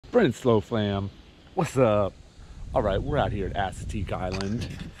Brent Slow Flam, what's up? All right, we're out here at Assateague Island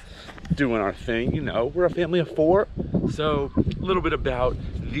doing our thing. You know, we're a family of 4, so a little bit about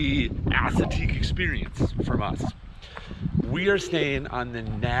the Assateague experience from us. We are staying on the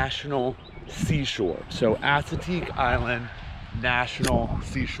National Seashore, so Assateague Island National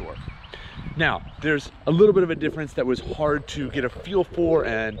Seashore. Now, there's a little bit of a difference that was hard to get a feel for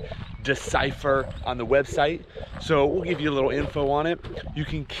and decipher on the website, so we'll give you a little info on it. You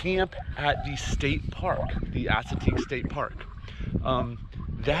can camp at the state park, the Assateague State Park.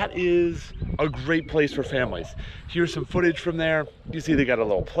 That is a great place for families. Here's some footage from there. You see they got a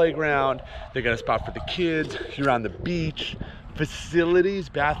little playground, they got a spot for the kids, you're on the beach. Facilities,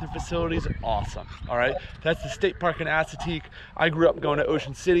 bathroom facilities, awesome. All right, that's the state park in Assateague. I grew up going to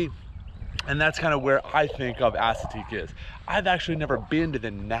Ocean City, and that's kind of where I think of Assateague is. I've actually never been to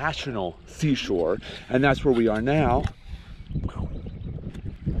the National Seashore, and that's where we are now.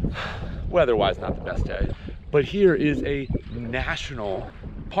 Weather-wise, not the best day, but here is a national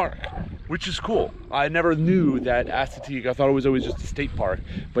park, which is cool. I never knew that Assateague, I thought it was always just a state park,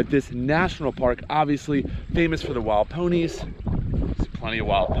 but this national park, obviously famous for the wild ponies. There's plenty of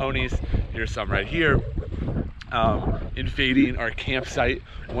wild ponies. Here's some right here. Invading our campsite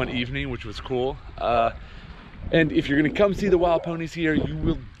one evening, which was cool. And if you're gonna come see the wild ponies here, you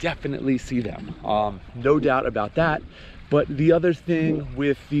will definitely see them. No doubt about that. But the other thing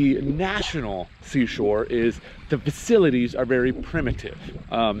with the National Seashore is the facilities are very primitive.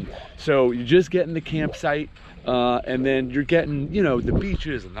 So you just get in the campsite, and then you're getting, you know, the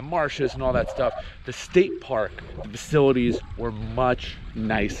beaches and the marshes and all that stuff. The state park, the facilities were much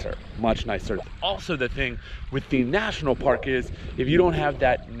nicer, much nicer. Also, the thing with the national park is if you don't have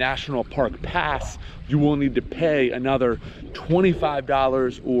that national park pass, you will need to pay another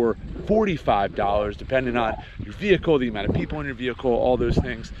 $25 or $45, depending on your vehicle, the amount of people in your vehicle, all those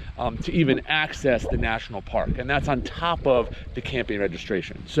things, to even access the national park. And that's on top of the camping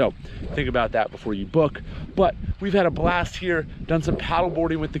registration. So think about that before you book. But we've had a blast here, done some paddle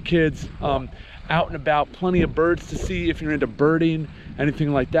boarding with the kids, out and about, plenty of birds to see if you're into birding,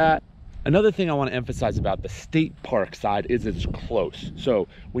 anything like that. Another thing I want to emphasize about the state park side is it's close. So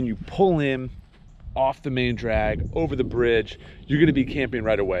when you pull in off the main drag, over the bridge, you're gonna be camping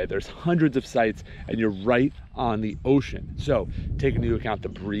right away. There's hundreds of sites and you're right on the ocean. So taking into account the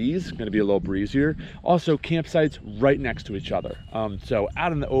breeze, gonna be a little breezier. Also campsites right next to each other. So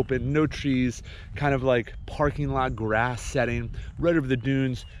out in the open, no trees, kind of like parking lot grass setting, right over the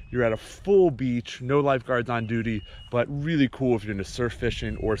dunes. You're at a full beach, no lifeguards on duty, but really cool if you're into surf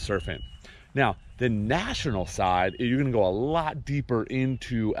fishing or surfing. Now, the national side, you're gonna go a lot deeper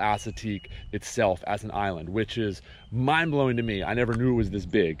into Assateague itself as an island, which is mind-blowing to me. I never knew it was this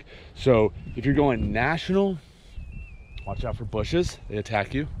big. So if you're going national, watch out for bushes, they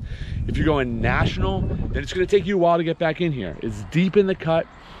attack you. If you're going national, then it's gonna take you a while to get back in here. It's deep in the cut.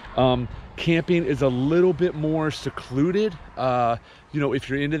 Camping is a little bit more secluded. You know, if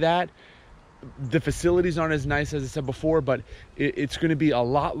you're into that. The facilities aren't as nice as I said before, but it's going to be a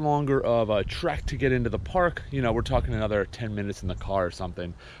lot longer of a trek to get into the park. You know, we're talking another 10 minutes in the car or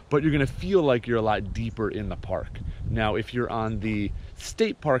something, but you're going to feel like you're a lot deeper in the park. Now, if you're on the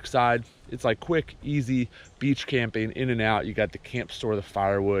state park side, it's like quick, easy beach camping, in and out. You got the camp store, the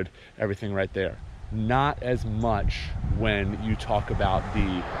firewood, everything right there. Not as much when you talk about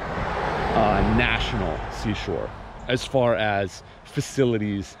the National Seashore, as far as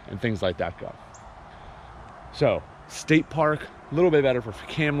facilities and things like that go. So state park, a little bit better for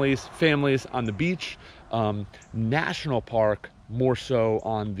families on the beach. National park, more so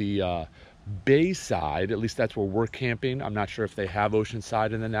on the bay side, at least that's where we're camping. I'm not sure if they have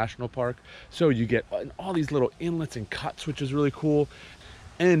oceanside in the national park. So you get all these little inlets and cuts, which is really cool.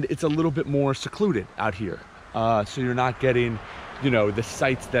 And it's a little bit more secluded out here. So you're not getting, you know, the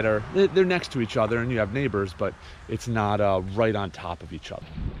sites that are, they're next to each other and you have neighbors, but it's not right on top of each other.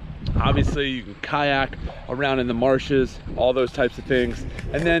 Obviously you can kayak around in the marshes, all those types of things.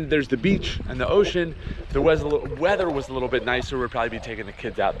 And then there's the beach and the ocean. The weather was a little bit nicer. We'll probably be taking the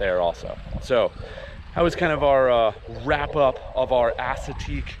kids out there also. So that was kind of our wrap up of our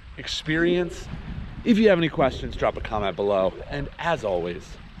Assateague experience. If you have any questions, drop a comment below. And as always,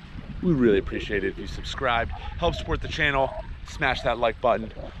 we really appreciate it if you subscribe, help support the channel, smash that like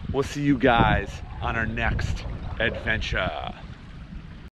button. We'll see you guys on our next adventure.